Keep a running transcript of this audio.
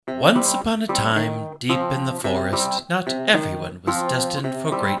Once upon a time, deep in the forest, not everyone was destined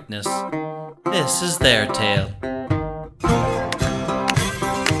for greatness. This is their tale.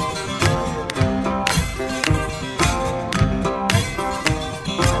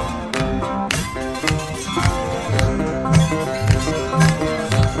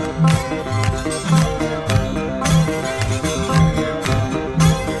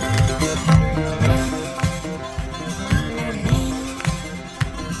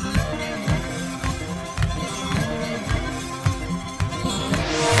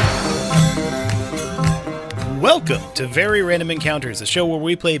 Welcome to Very Random Encounters, a show where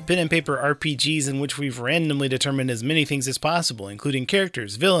we play pen and paper RPGs in which we've randomly determined as many things as possible, including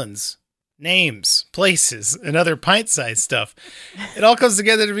characters, villains, names, places, and other pint-sized stuff. It all comes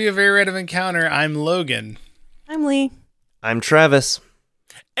together to be a very random encounter. I'm Logan. I'm Lee. I'm Travis.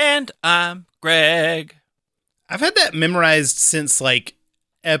 And I'm Greg. I've had that memorized since,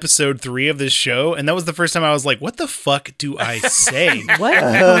 episode 3 of this show, and that was the first time I was like, what the fuck do I say? What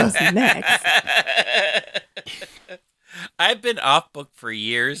comes next? I've been off book for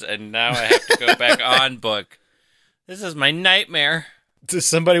years, and now I have to go back on book. This is my nightmare. Does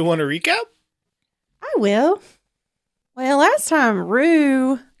somebody want to recap? I will. Well, last time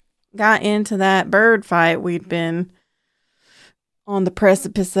Rue got into that bird fight we'd been on the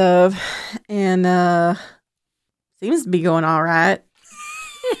precipice of, and seems to be going all right.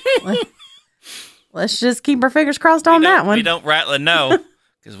 Let's just keep our fingers crossed on that one. We don't rattle no,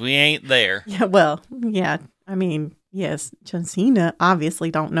 because we ain't there. Yeah, well, yeah. I mean, yes, Chunsina obviously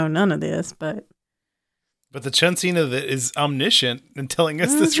don't know none of this, but the Chunsina that is omniscient and telling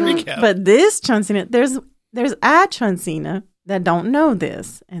us this recap. But this Chunsina, there's a Chunsina that don't know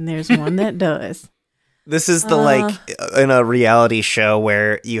this, and there's one that does. This is the in a reality show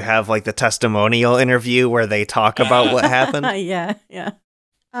where you have the testimonial interview where they talk about what happened. Yeah.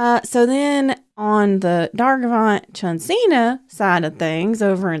 So then on the Dargavant Chunsina side of things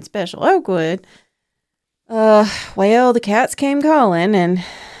over in Special Oakwood, well, the cats came calling and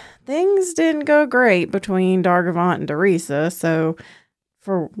things didn't go great between Dargavant and Derisa. So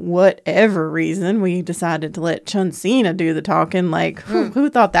for whatever reason, we decided to let Chunsina do the talking. Who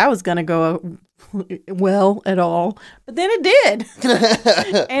thought that was going to go well at all? But then it did.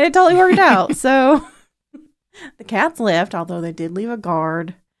 And it totally worked out. So the cats left, although they did leave a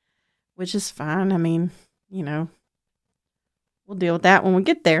guard, which is fine. I mean, we'll deal with that when we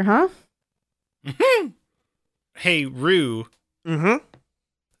get there, huh? Hey, Rue. Mm-hmm.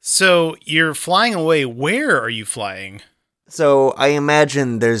 So you're flying away. Where are you flying? So I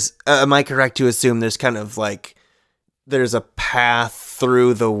imagine there's, am I correct to assume there's kind of there's a path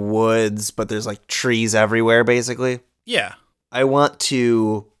through the woods, but there's trees everywhere, basically? Yeah. I want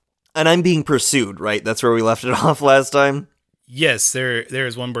to, and I'm being pursued, right? That's where we left it off last time? Yes, there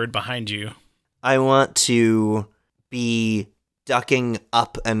is one bird behind you. I want to be ducking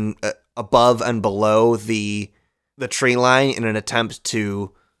up and above and below the tree line in an attempt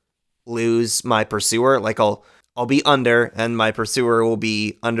to lose my pursuer. I'll be under, and my pursuer will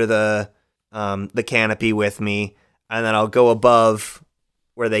be under the canopy with me, and then I'll go above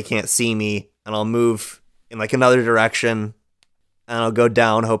where they can't see me, and I'll move in another direction, and I'll go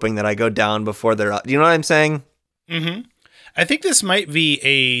down, hoping that I go down before they're up. Do you know what I'm saying? Mm-hmm. I think this might be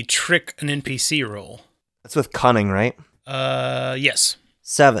a trick an NPC roll. That's with cunning, right? Yes.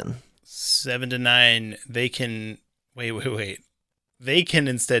 7. 7 to 9. They can... Wait. They can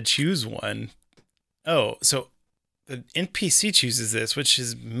instead choose one. Oh, so the NPC chooses this, which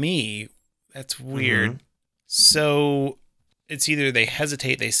is me. That's weird. Mm-hmm. So it's either they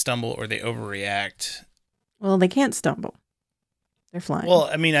hesitate, they stumble, or they overreact. Well, they can't stumble. They're flying. Well,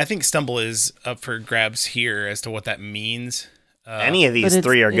 I mean, I think stumble is up for grabs here as to what that means. Any of these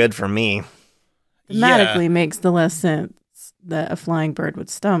three are good for me. Thematically makes the less sense that a flying bird would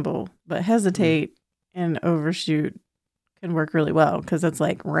stumble, but hesitate and overshoot can work really well because it's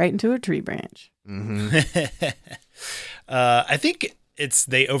right into a tree branch. Mm-hmm. I think it's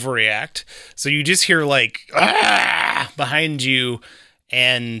they overreact. So you just hear behind you,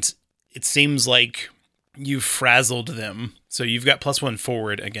 and it seems like you've frazzled them. So you've got +1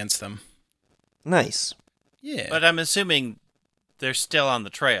 forward against them. Nice. Yeah. But I'm assuming they're still on the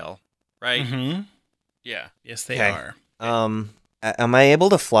trail, right? Mm-hmm. Yeah. Yes, they are. Am I able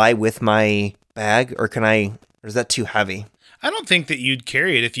to fly with my bag, or is that too heavy? I don't think that you'd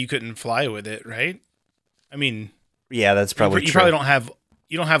carry it if you couldn't fly with it, right? I mean... Yeah, that's probably you true. Probably don't have...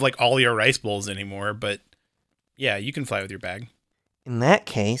 You don't have, all your rice bowls anymore, but... Yeah, you can fly with your bag. In that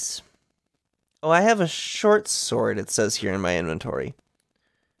case... Oh, I have a short sword, it says here in my inventory.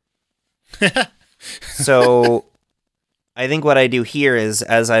 So I think what I do here is,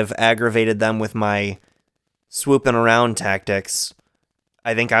 as I've aggravated them with my swooping around tactics,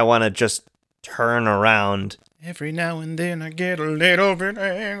 I think I want to just turn around. Every now and then I get a little bit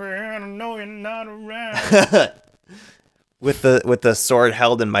angry and I know you're not around. With the sword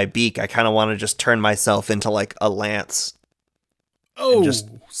held in my beak, I kind of want to just turn myself into like a lance, Oh, just-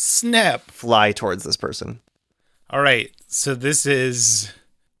 snap. fly towards this person. All right, so this is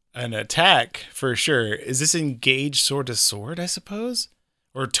an attack for sure. Is this engage sword to sword, I suppose?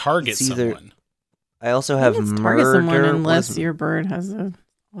 Or target It's either- someone? I also I have think it's murder. target someone What unless is- your bird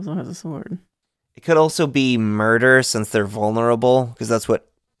also has a sword. It could also be murder since they're vulnerable, because that's what,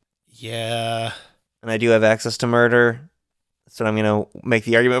 Yeah. and I do have access to murder. That's what I'm going to make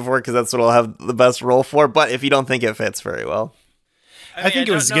the argument for, because that's what I'll have the best roll for, but if you don't think it fits very well. I think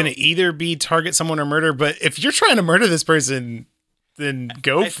it was going to either be target someone or murder, but if you're trying to murder this person, then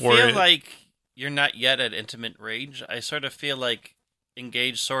go for I it. feel like you're not yet at intimate range. I sort of feel like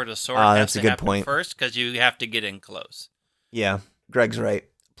engage sword to sword has that's a to good happen point. first because you have to get in close. Yeah, Greg's right.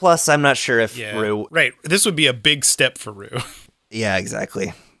 Plus, I'm not sure if Yeah. Rue... Right. This would be a big step for Rue. Yeah,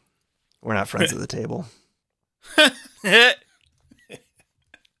 exactly. We're not friends at the table.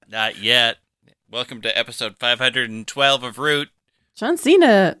 Not yet. Welcome to episode 512 of Root. John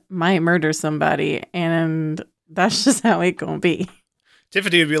Cena might murder somebody, and that's just how it gonna be.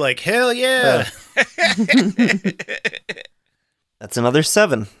 Tiffany would be like, hell yeah. That's another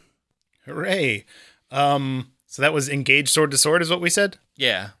 7. Hooray. So that was engage sword to sword is what we said?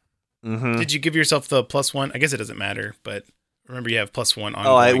 Yeah. Mm-hmm. Did you give yourself the +1? I guess it doesn't matter, but remember you have +1 on.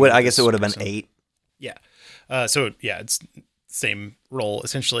 Oh, I guess it would have been 8. So yeah, it's same roll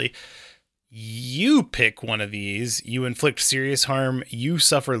essentially. You pick one of these. You inflict serious harm. You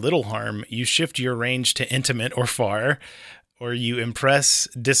suffer little harm. You shift your range to intimate or far, or you impress,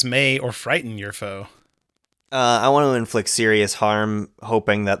 dismay, or frighten your foe. I want to inflict serious harm,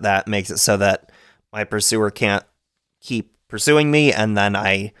 hoping that makes it so that my pursuer can't keep pursuing me, and then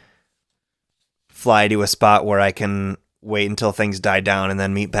I fly to a spot where I can wait until things die down and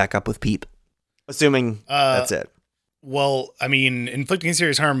then meet back up with Peep. Assuming that's it. Well, I mean, inflicting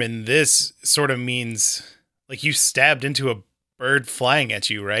serious harm in this sort of means like you stabbed into a bird flying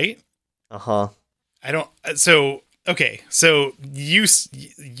at you, right? Uh-huh. I don't. So okay, so you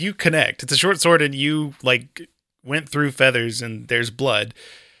connect. It's a short sword, and you like went through feathers, and there's blood.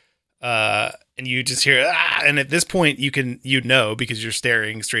 And you just hear ah, and at this point you know because you're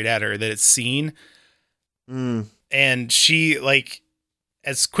staring straight at her that it's seen. And she like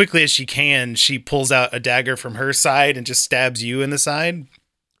as quickly as she can, she pulls out a dagger from her side and just stabs you in the side.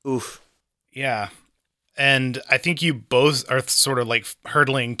 Oof. Yeah. And I think you both are sort of like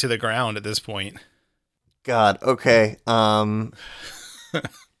hurtling to the ground at this point. God, okay. God,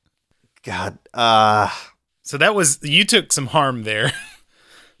 So that was, you took some harm there.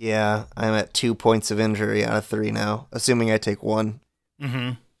 yeah, I'm at 2 points of injury out of 3 now, assuming I take 1.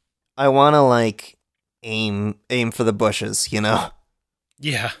 Mm-hmm. I want to, like, aim for the bushes, you know?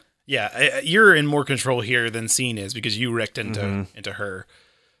 Yeah. Yeah. You're in more control here than Scene is because you wrecked into her.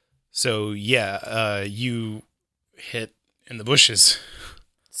 So yeah, you hit in the bushes.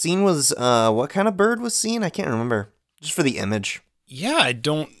 Scene was, what kind of bird was Scene? I can't remember. Just for the image. Yeah, I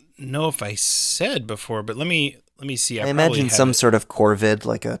don't know if I said before, but let me see. I imagine some sort of corvid,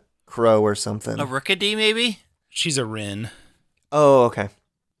 like a crow or something. A rookidee, maybe? She's a wren. Oh, okay.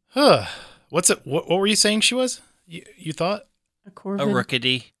 Huh. What's it? What were you saying she was? You thought? A A corvid.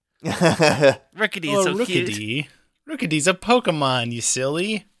 rookidee. Rookidee is so cute. Rookidee. Rookidee's a Pokemon, you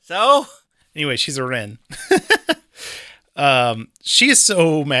silly. So? Anyway, she's a wren. She is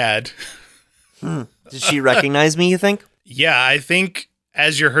so mad. Did she recognize me, you think? Yeah, I think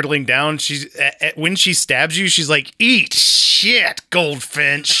as you're hurtling down, she's when she stabs you, she's like, "Eat shit,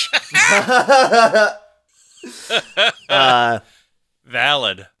 Goldfinch."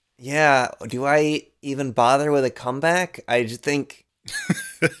 Valid. Yeah, do I even bother with a comeback? I just think...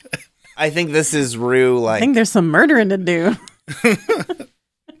 I think this is Rue, I like... think there's some murdering to do.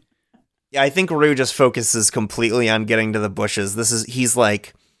 Yeah, I think Rue just focuses completely on getting to the bushes. He's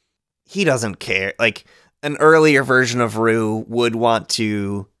like... He doesn't care. Like, an earlier version of Rue would want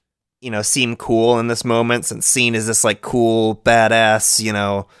to, you know, seem cool in this moment, since Scene is this, like, cool, badass, you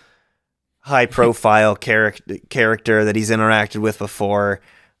know, high-profile character that he's interacted with before,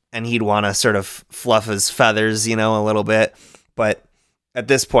 and he'd want to sort of fluff his feathers, you know, a little bit. But at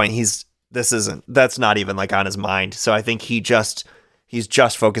this point, that's not even, like, on his mind. So I think he's just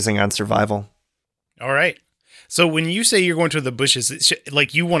focusing on survival. All right. So when you say you're going to the bushes,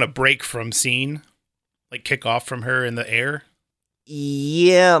 like you want to break from Scene, like kick off from her in the air.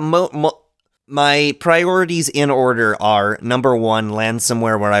 Yeah, My priorities in order are, number 1, land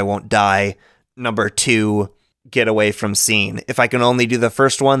somewhere where I won't die. Number 2, get away from scene. If I can only do the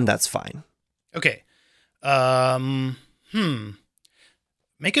first one, that's fine. Okay.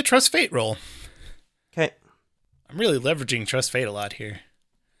 Make a trust fate roll. Okay. I'm really leveraging trust fate a lot here.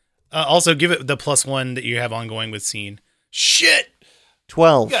 Also, give it the +1 that you have ongoing with scene. Shit!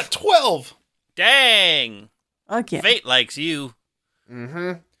 12. You got 12! Dang! Okay. Fate likes you.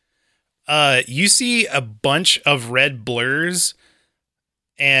 Mm-hmm. You see a bunch of red blurs,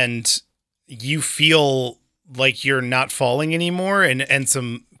 and you feel like you're not falling anymore, and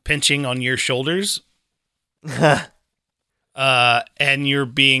some pinching on your shoulders. And you're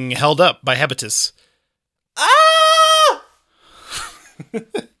being held up by Habitus. Ah!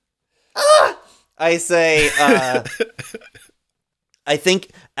 Ah! I say, I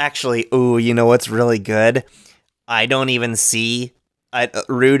think, actually, ooh, you know what's really good? I don't even see,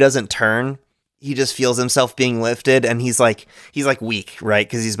 Rue doesn't turn. He just feels himself being lifted, and he's like weak, right?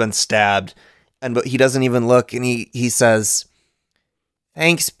 Because he's been stabbed. But he doesn't even look, and he says,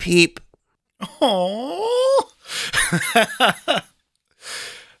 "Thanks, Peep." Aww.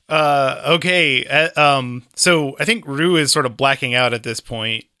 Okay. So I think Rue is sort of blacking out at this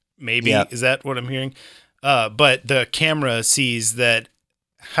point. Maybe. Yep. Is that what I'm hearing? But the camera sees that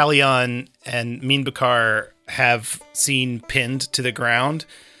Halion and Min Bakar have seen pinned to the ground,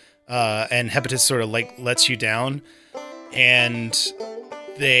 and Hepatus sort of like lets you down, and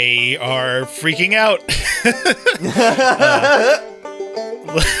they are freaking out.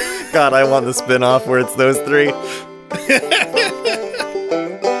 God, I want the spin-off where it's those three.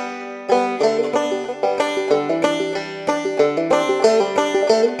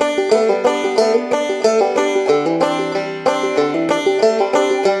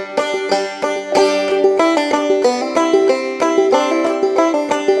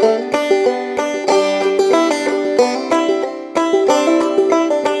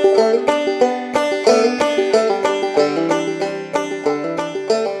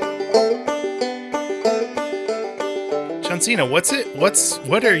 Chansina,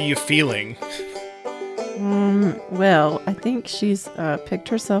 what are you feeling? Well, I think she's picked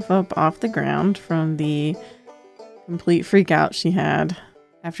herself up off the ground from the complete freak out she had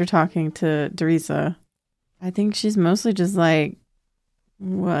after talking to Derisa. I think she's mostly just like,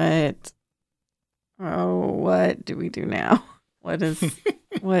 what? Oh, what do we do now? What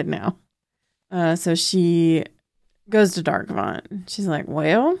now? So she goes to Darkvant. She's like,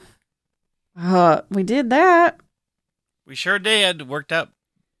 well, we did that. We sure did. Worked out,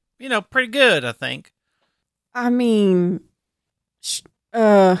 pretty good, I think. I mean,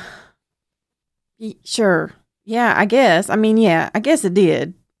 sure. Yeah, I guess. I mean, yeah, I guess it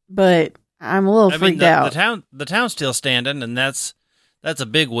did, but I'm a little freaked out. The town's still standing, and that's a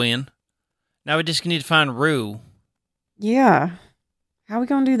big win. Now we just need to find Rue. Yeah. How we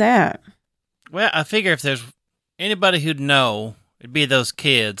gonna do that? Well, I figure if there's anybody who'd know, it'd be those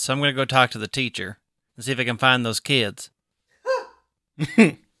kids. So I'm going to go talk to the teacher and see if I can find those kids.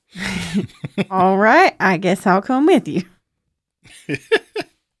 All right, I guess I'll come with you.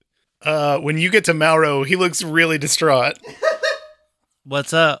 When you get to Mauro, he looks really distraught.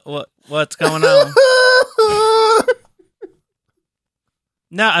 What's up? What's going on?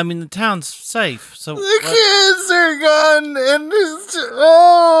 No, I mean the town's safe. So kids are gone, and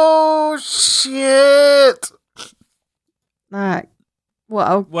oh shit! Like,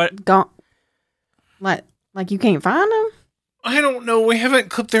 well, What? gone? Like you can't find them? I don't know. We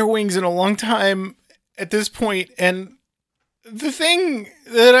haven't clipped their wings in a long time at this point, and the thing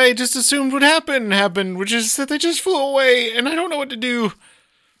that I just assumed would happened, which is that they just flew away, and I don't know what to do.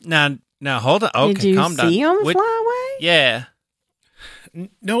 Now, hold on. Okay, Did you calm down. see them What- fly away? Yeah.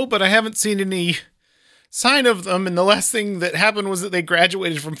 No, but I haven't seen any sign of them, and the last thing that happened was that they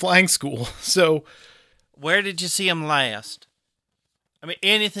graduated from flying school. So, Where did you see them last? I mean,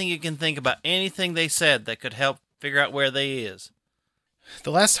 anything you can think about, anything they said that could help figure out where they is.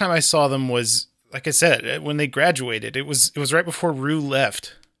 the last time I saw them was, like I said, when they graduated. It was right before Rue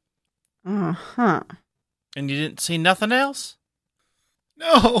left. Uh-huh. And you didn't see nothing else?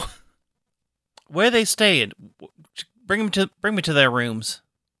 No. Where they staying? Bring me to their rooms.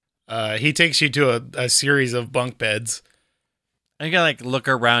 He takes you to a series of bunk beds. I gotta look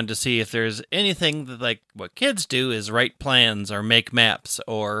around to see if there's anything that what kids do is write plans or make maps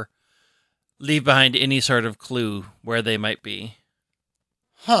or leave behind any sort of clue where they might be.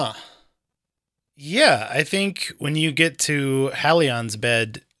 Huh. Yeah, I think when you get to Halion's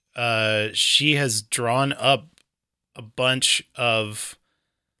bed, she has drawn up a bunch of,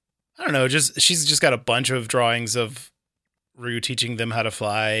 I don't know, she's just got a bunch of drawings of Rue teaching them how to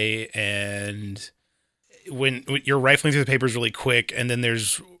fly, and when you're rifling through the papers really quick, and then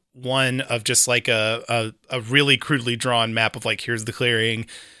there's one of just like a really crudely drawn map of like, here's the clearing,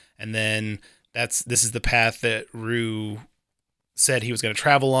 and then this is the path that Rue said he was going to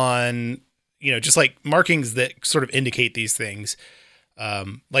travel on. Just like markings that sort of indicate these things,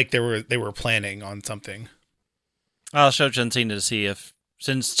 like they were planning on something. I'll show Chensina to see if,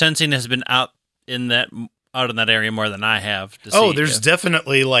 since Chensina has been out in that area more than I have. There's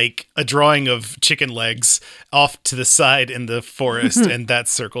definitely like a drawing of chicken legs off to the side in the forest, and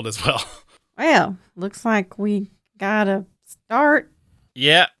that's circled as well. Well, looks like we gotta start.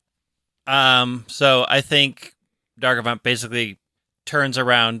 Yeah. So I think Dargavant basically turns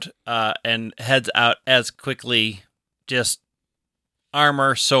around and heads out as quickly, just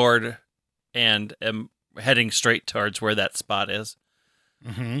armor, sword, and heading straight towards where that spot is.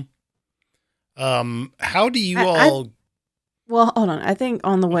 Mm-hmm. How do you all... Well, hold on. I think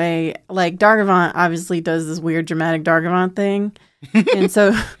on the way, like, Dargavant obviously does this weird dramatic Dargavant thing. And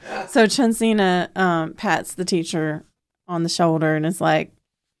so Chensina pats the teacher on the shoulder and is like,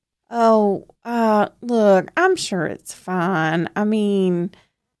 oh, look, I'm sure it's fine. I mean,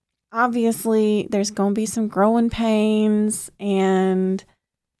 obviously there's going to be some growing pains, and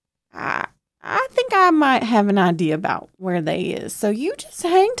I think I might have an idea about where they is. So you just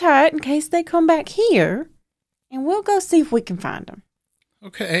hang tight in case they come back here, and we'll go see if we can find them.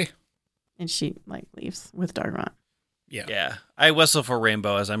 Okay. And she, like, leaves with Dargavant. Yeah. Yeah. I whistle for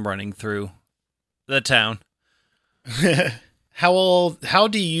Rainbow as I'm running through the town. How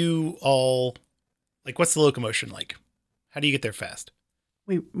do you all, like, what's the locomotion like? How do you get there fast?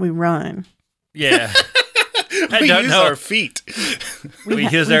 We run. Yeah. We don't use know. our feet. We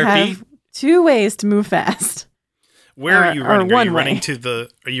use our have feet? 2 ways to move fast. Where are you running? Or Are you one running way.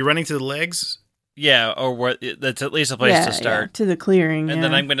 Are you running to the legs? Yeah, or what? That's at least a place to start. Yeah, to the clearing. And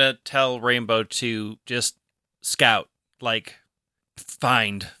then I'm going to tell Rainbow to just scout, like,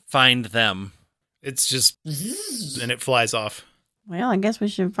 find them. It's just, and it flies off. Well, I guess we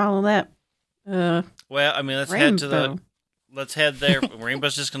should follow that. Well, I mean, let's head there.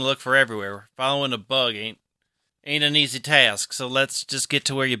 Rainbow's just going to look for everywhere. Following a bug ain't an easy task, so let's just get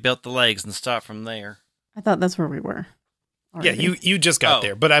to where you built the legs and start from there. I thought that's where we were. Yeah, already. you just got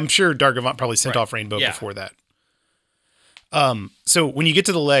there, but I'm sure Dargavant probably sent off Rainbow before that. So when you get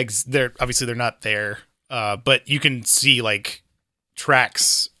to the legs, they're not there, but you can see like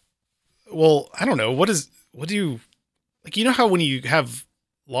tracks. Well, I don't know. What do you, like, you know how when you have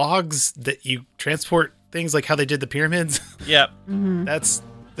logs that you transport things, like how they did the pyramids? Yep. Mhm. That's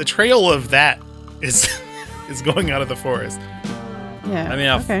the trail of that is going out of the forest. Yeah. I mean,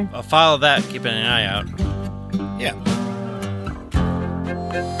 okay. I'll follow that, keeping an eye out. Yeah.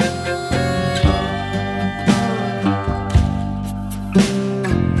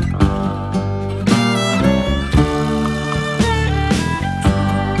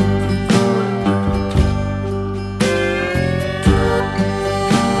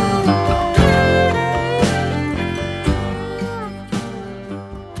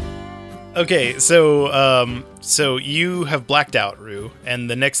 Okay, so you have blacked out, Rue, and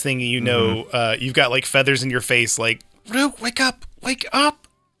the next thing you know, you've got like feathers in your face, like, Rue, wake up!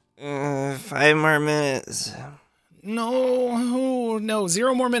 5 more minutes. No,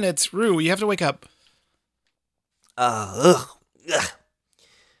 0 more minutes, Rue, you have to wake up. Ugh.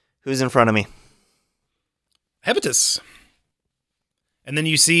 Who's in front of me? Hebetus. And then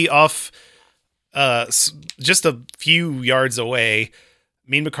you see off, just a few yards away,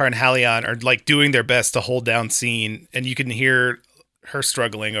 Minmakar and Halion are like doing their best to hold down Scene, and you can hear her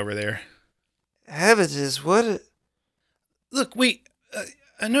struggling over there. Hebetus, what? Look,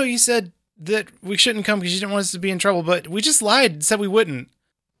 I know you said that we shouldn't come because you didn't want us to be in trouble, but we just lied and said we wouldn't.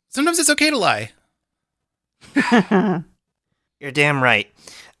 Sometimes it's okay to lie. You're damn right.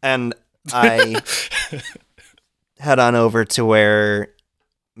 And I head on over to where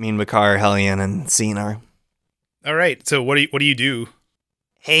Minmakar, Helion, and Scene are. All right. So what do you do?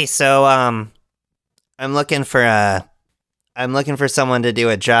 Hey, so I'm looking for someone to do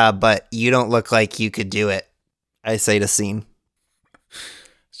a job, but you don't look like you could do it. I say to Scene.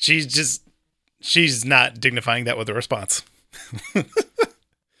 She's not dignifying that with a response. I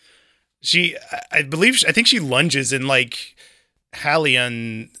think she lunges and like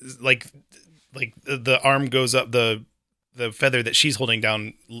Halion, like the arm goes up, the feather that she's holding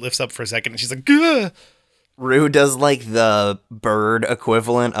down lifts up for a second, and she's like, "Gah!" Rue does like the bird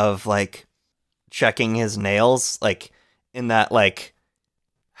equivalent of like checking his nails, like in that like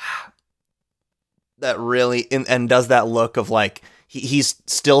that really and does that look of like he's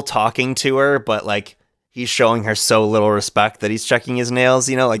still talking to her, but like he's showing her so little respect that he's checking his nails,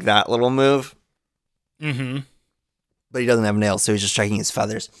 like that little move. Mm-hmm. But he doesn't have nails, so he's just checking his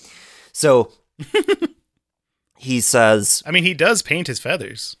feathers. So he says, I mean, he does paint his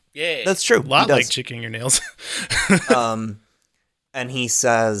feathers. Yeah. that's true. A lot he does. like checking your nails. And he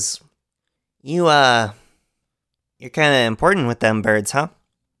says, you're kind of important with them birds, huh?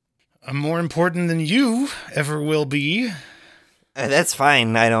 I'm more important than you ever will be. That's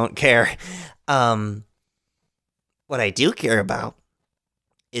fine. I don't care. What I do care about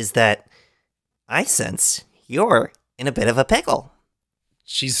is that I sense you're in a bit of a pickle.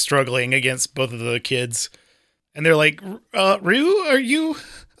 She's struggling against both of the kids. And they're like, Ryu, are you,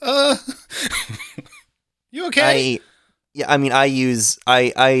 you okay? If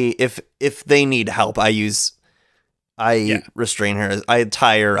they need help, restrain her. I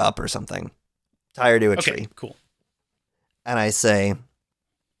tie her up or something. Tie her to a tree. Cool. And I say,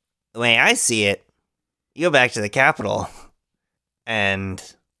 the way I see it, you go back to the capital and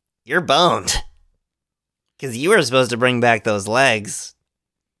you're boned. Because you were supposed to bring back those legs.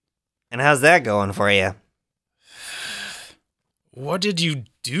 And how's that going for you? What did you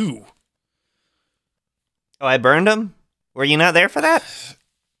do? Oh, I burned them? Were you not there for that?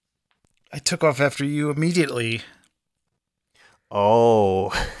 I took off after you immediately.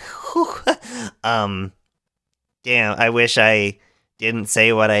 Oh. Damn, I wish I didn't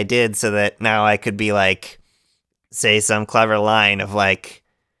say what I did so that now I could be like, say some clever line of like,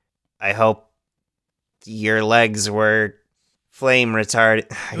 I hope your legs were flame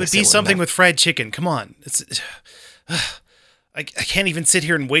retarded. It would be something with fried chicken. Come on. I can't even sit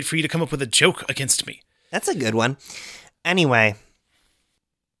here and wait for you to come up with a joke against me. That's a good one. Anyway,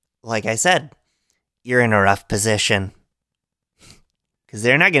 like I said, you're in a rough position. Because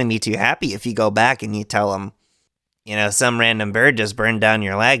they're not going to be too happy if you go back and you tell them, some random bird just burned down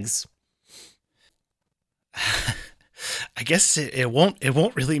your legs. I guess it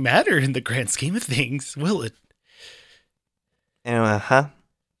won't really matter in the grand scheme of things, will it? Huh?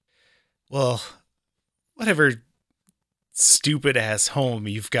 Well, whatever stupid ass home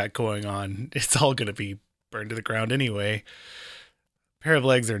you've got going on, it's all going to be burned to the ground anyway. Pair of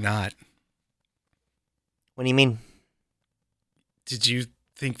legs or not. What do you mean? Did you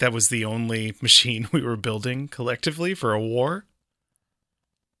think that was the only machine we were building collectively for a war?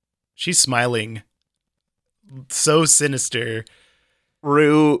 She's smiling. So sinister.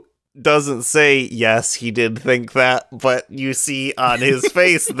 Rue doesn't say yes, he did think that, but you see on his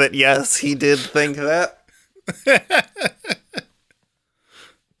face that yes, he did think that.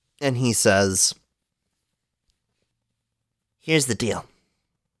 And he says, here's the deal.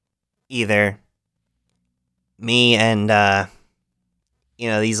 Either me and,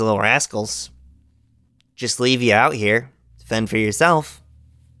 these little rascals just leave you out here, fend for yourself,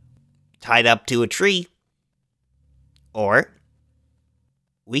 tied up to a tree, or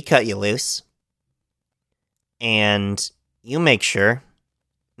we cut you loose, and you make sure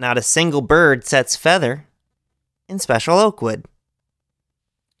not a single bird sets feather in Special Oakwood.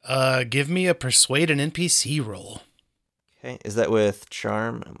 Give me a persuade an NPC roll. Okay, is that with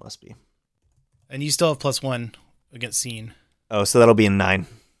charm? It must be. And you still have +1 against scene. Oh, so that'll be a 9.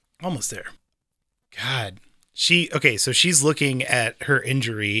 Almost there. God. So she's looking at her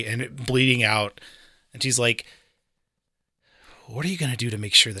injury and it bleeding out, and she's like, what are you going to do to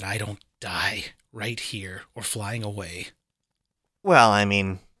make sure that I don't die right here or flying away? Well, I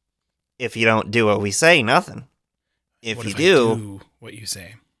mean, if you don't do what we say, nothing. If what you I do what you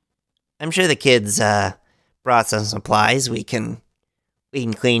say? I'm sure the kids brought some supplies. We can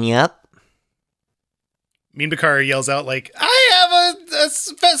clean you up. Mean Bakar yells out like, I have a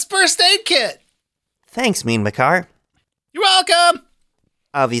first aid kit. Thanks, Mean Makar. You're welcome.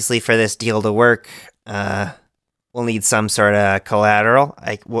 Obviously, for this deal to work, we'll need some sort of collateral.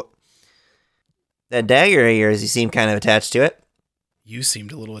 That dagger of yours, you seem kind of attached to it. You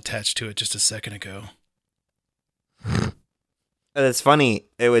seemed a little attached to it just a second ago. It's funny.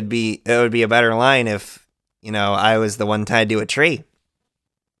 It would be a better line if, I was the one tied to a tree.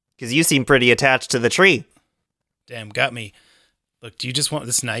 Because you seem pretty attached to the tree. Damn, got me. Look, do you just want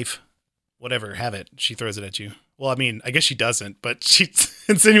this knife? Whatever, have it. She throws it at you. Well, I mean, I guess she doesn't, but she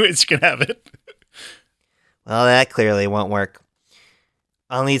insinuates you can have it. Well, that clearly won't work.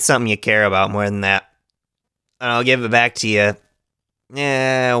 I'll need something you care about more than that. And I'll give it back to you.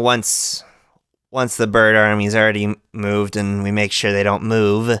 Once the bird army's already moved and we make sure they don't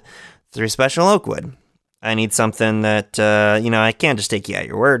move through Special Oakwood. I need something that, I can't just take you at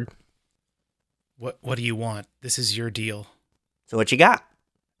your word. What do you want? This is your deal. So what you got?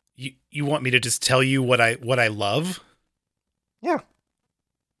 You want me to just tell you what I love? Yeah.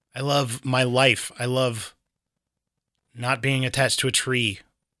 I love my life. I love not being attached to a tree.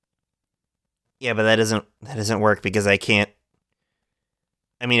 Yeah, but that doesn't work because I can't.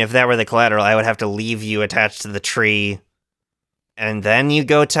 I mean, if that were the collateral, I would have to leave you attached to the tree, and then you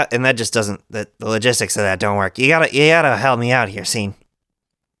go and that just doesn't. The logistics of that don't work. You gotta help me out here, Scene.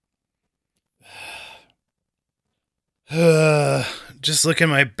 Just look in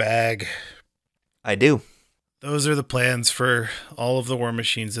my bag. I do. Those are the plans for all of the war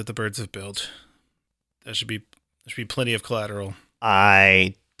machines that the birds have built. There should be plenty of collateral.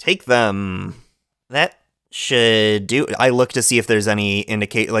 I take them. That should do. I look to see if there's any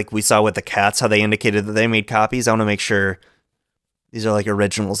like we saw with the cats, how they indicated that they made copies. I want to make sure these are like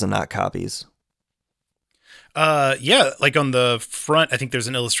originals and not copies. Yeah, like on the front, I think there's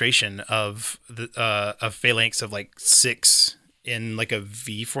an illustration of a phalanx of like 6 in like a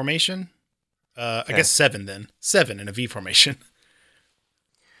V formation. I guess 7 then. 7 in a V formation.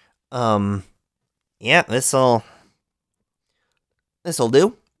 Yeah, this'll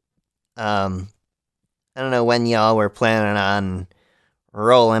do. I don't know when y'all were planning on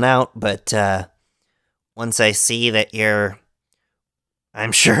rolling out, but once I see that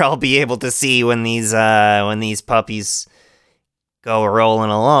I'm sure I'll be able to see when these puppies go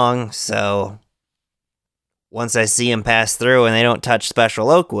rolling along. So once I see them pass through and they don't touch Special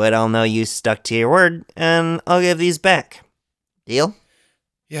Oakwood, I'll know you stuck to your word, and I'll give these back. Deal?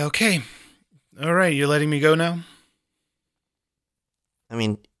 Yeah, okay. All right, you're letting me go now? I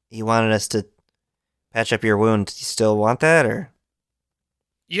mean, you wanted us to patch up your wound. Do you still want that, or?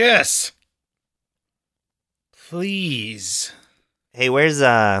 Yes. Please. Hey, where's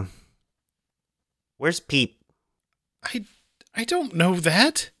Peep? I don't know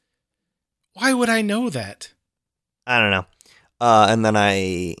that. Why would I know that? I don't know. And then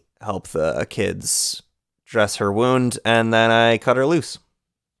I help the kids dress her wound, and then I cut her loose.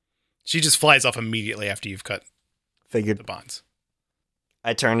 She just flies off immediately after you've cut Figured. the bonds.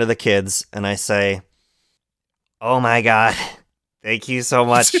 I turn to the kids and I say, "Oh my god, thank you so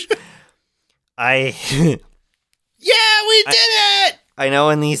much." Yeah, we did it! I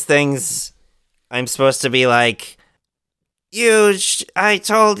know in these things, I'm supposed to be like, I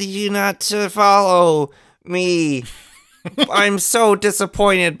told you not to follow me. I'm so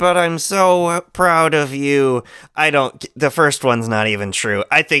disappointed, but I'm so proud of you. The first one's not even true.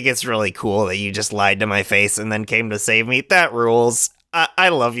 I think it's really cool that you just lied to my face and then came to save me. That rules. I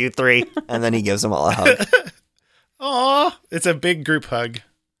love you 3. And then he gives them all a hug. Aw, it's a big group hug.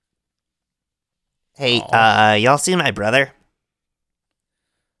 Hey, y'all seen my brother?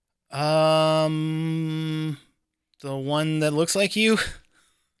 The one that looks like you?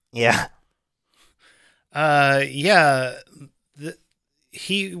 Yeah. Yeah.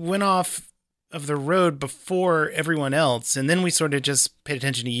 He went off of the road before everyone else, and then we sort of just paid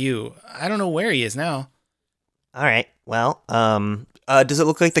attention to you. I don't know where he is now. All right. Well, does it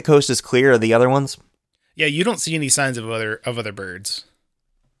look like the coast is clear of the other ones? Yeah, you don't see any signs of other birds.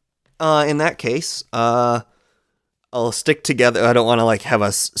 In that case, I'll stick together. I don't want to like have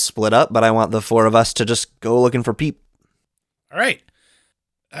us split up, but I want the 4 of us to just go looking for Peep. All right.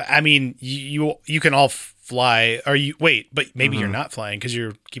 I mean, you can all fly. But maybe you're not flying because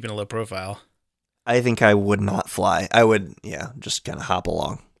you're keeping a low profile. I think I would not fly. I would, just kind of hop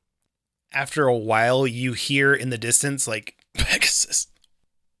along. After a while, you hear in the distance, like, Pegasus.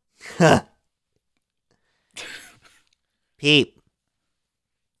 Peep.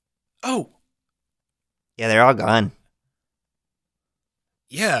 Oh. Yeah, they're all gone.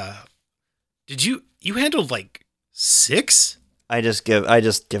 Yeah. You handled like 6? I just give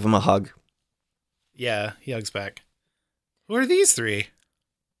him a hug. Yeah, he hugs back. Who are these 3?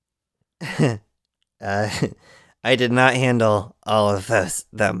 I did not handle all of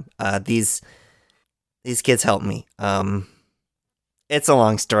them. These kids helped me. It's a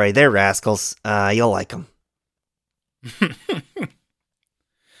long story. They're rascals. You'll like them.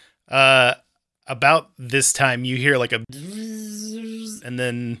 About this time, you hear like a and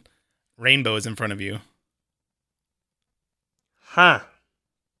then Rainbow is in front of you. Huh.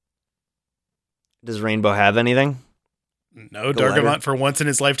 Does Rainbow have anything? No, Dargavant for once in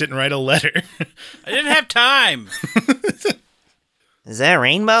his life didn't write a letter. I didn't have time. Is that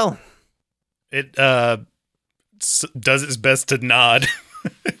Rainbow? It does its best to nod.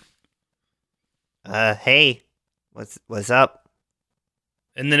 Hey, what's up?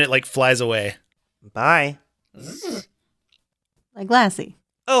 And then it like flies away. Bye. Like Lassie.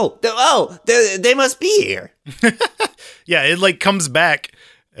 They must be here. Yeah, it like comes back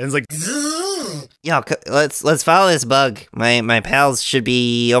and it's like, Yo, let's follow this bug. My pals should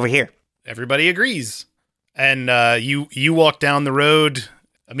be over here. everybody agrees. And you walk down the road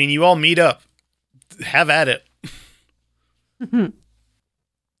I mean, you all meet up. Have at it.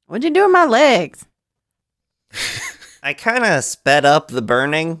 What'd you do with my legs? I kind of sped up the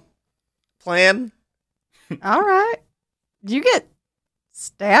burning plan. All right. Did you get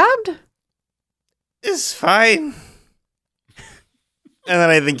stabbed? It's fine. And then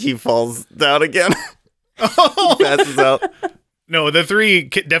I think he falls down again. Passes out. No, the three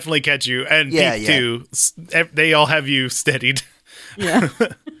definitely catch you, and Yeah, Peep yeah. too. They all have you steadied. Yeah.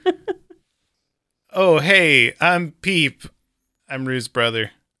 Oh, hey, I'm Peep. I'm Rue's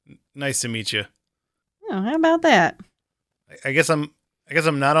brother. Nice to meet you. Oh, how about that? I guess I'm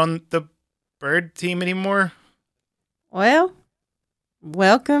not on the bird team anymore. Well,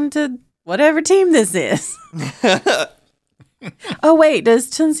 welcome to whatever team this is. Oh, wait. Does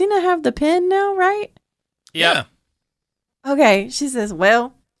Chansina have the pen now, right? Yep. Okay. She says,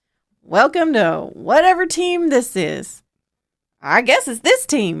 well, welcome to whatever team this is. I guess it's this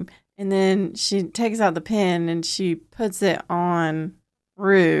team. And then she takes out the pen and she puts it on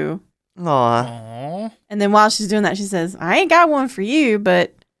Rue. Aw. Aww. And then while she's doing that, she says, I ain't got one for you,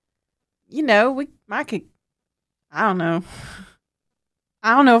 but, you know, I could, I don't know.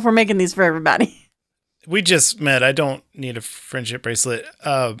 I don't know if we're making these for everybody. We just met. I don't need a friendship bracelet.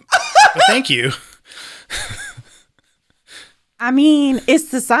 But thank you. I mean,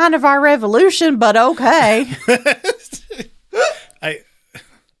 it's the sign of our revolution, but okay.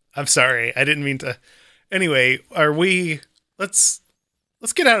 I'm sorry. I didn't mean to. Anyway, let's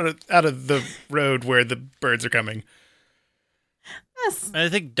get out of the road where the birds are coming. Yes. I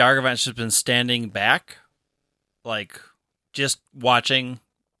think Dargavant's just been standing back, like just watching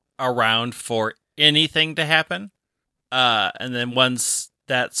around for anything to happen. And then once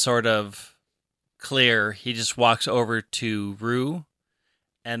that's sort of clear, he just walks over to Rue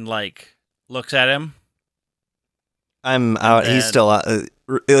and like looks at him. I'm out. And He's still out.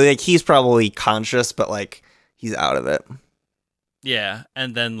 Like, he's probably conscious, but like he's out of it. Yeah,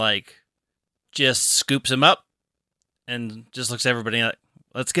 and then like just scoops him up and just looks at everybody like,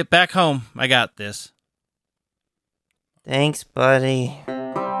 let's get back home. I got this. Thanks, buddy.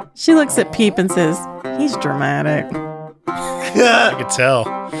 She looks at Peep and says, he's dramatic. I could tell.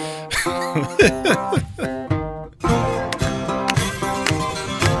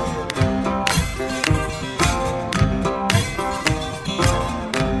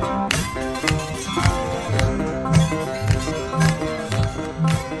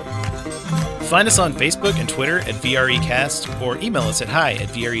 Find us on Facebook and Twitter at VREcast or email us at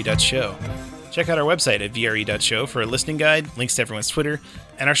hi@vre.show. Check out our website at vre.show for a listening guide, links to everyone's Twitter,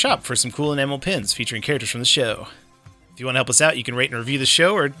 and our shop for some cool enamel pins featuring characters from the show. If you want to help us out, you can rate and review the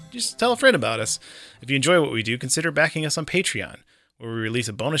show or just tell a friend about us. If you enjoy what we do, consider backing us on Patreon, where we release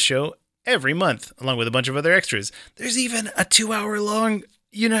a bonus show every month, along with a bunch of other extras. There's even a 2-hour-long,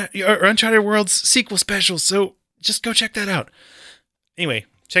 Uncharted Worlds sequel special, so just go check that out. Anyway,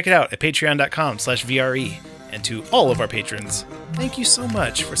 check it out at patreon.com/VRE. And to all of our patrons, thank you so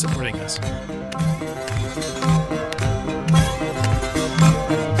much for supporting us.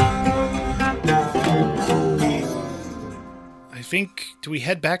 I think, do we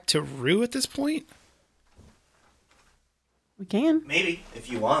head back to Rue at this point? We can. Maybe if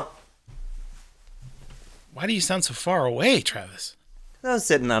you want. Why do you sound so far away, Travis? I was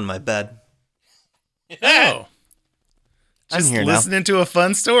sitting on my bed. Oh. I'm Just here now. listening to a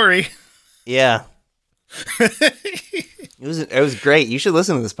fun story. Yeah. It was great. You should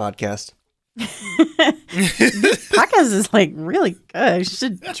listen to this podcast. Podcast is like really good. You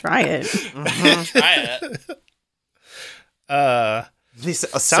should try it. Try it. They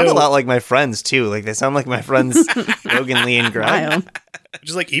sound a lot like my friends too. Like they sound like my friends Logan, Lee, and Greg. Wild.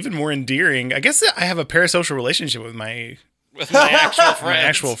 Just like even more endearing. I guess I have a parasocial relationship with my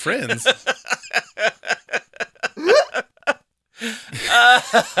Actual friends.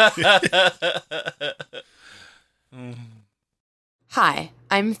 Hi,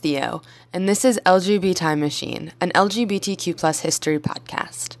 I'm Theo, and this is LGBT Time Machine, an LGBTQ+ history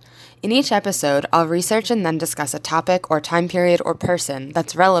podcast. In each episode, I'll research and then discuss a topic or time period or person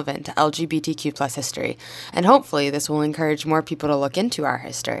that's relevant to LGBTQ+ history, and hopefully this will encourage more people to look into our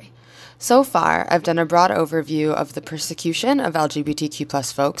history. So far, I've done a broad overview of the persecution of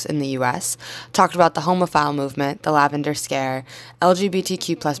LGBTQ+ folks in the US, talked about the homophile movement, the Lavender Scare,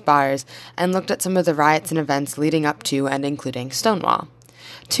 LGBTQ+ bars, and looked at some of the riots and events leading up to and including Stonewall.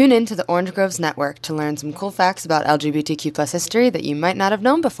 Tune in to the Orange Groves Network to learn some cool facts about LGBTQ+ history that you might not have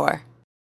known before.